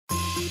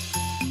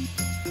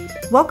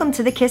Welcome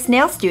to the Kiss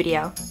Nail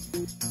Studio.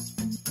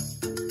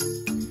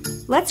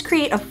 Let's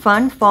create a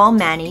fun fall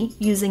mani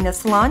using the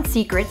Salon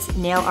Secrets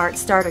Nail Art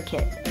Starter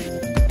Kit.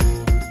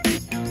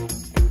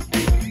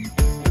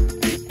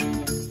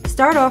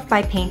 Start off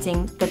by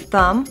painting the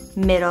thumb,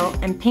 middle,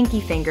 and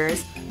pinky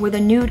fingers with a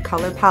nude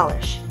color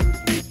polish.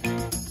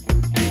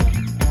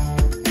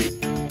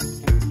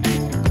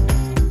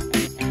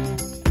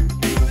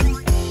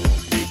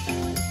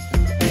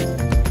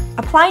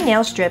 Apply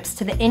nail strips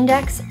to the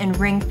index and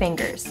ring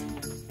fingers.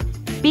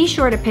 Be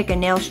sure to pick a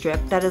nail strip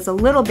that is a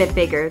little bit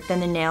bigger than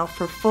the nail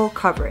for full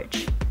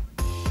coverage.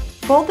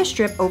 Fold the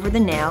strip over the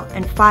nail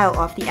and file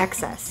off the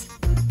excess.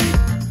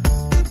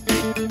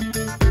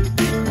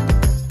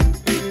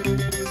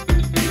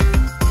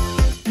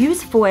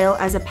 Use foil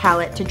as a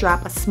palette to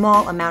drop a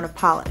small amount of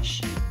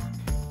polish.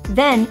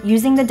 Then,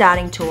 using the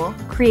dotting tool,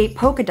 create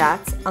polka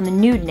dots on the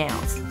nude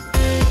nails.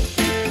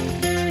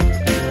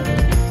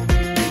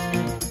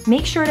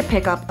 Make sure to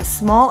pick up a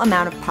small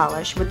amount of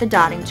polish with the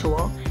dotting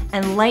tool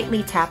and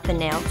lightly tap the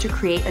nail to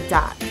create a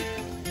dot.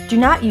 Do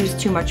not use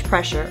too much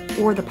pressure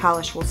or the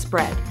polish will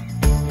spread.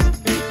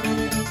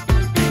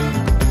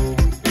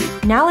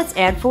 Now let's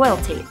add foil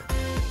tape.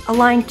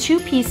 Align two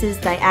pieces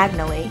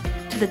diagonally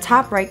to the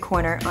top right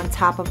corner on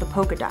top of the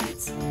polka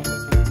dots.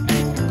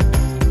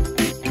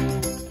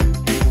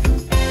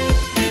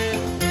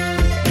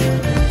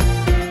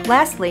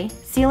 Lastly,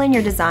 seal in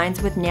your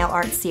designs with nail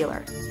art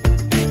sealer.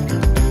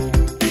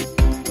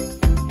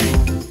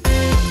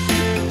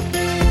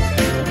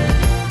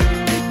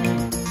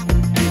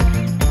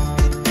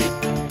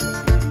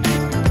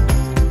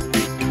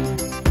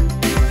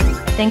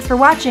 Thanks for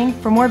watching.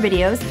 For more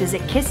videos, visit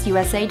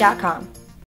kissusa.com.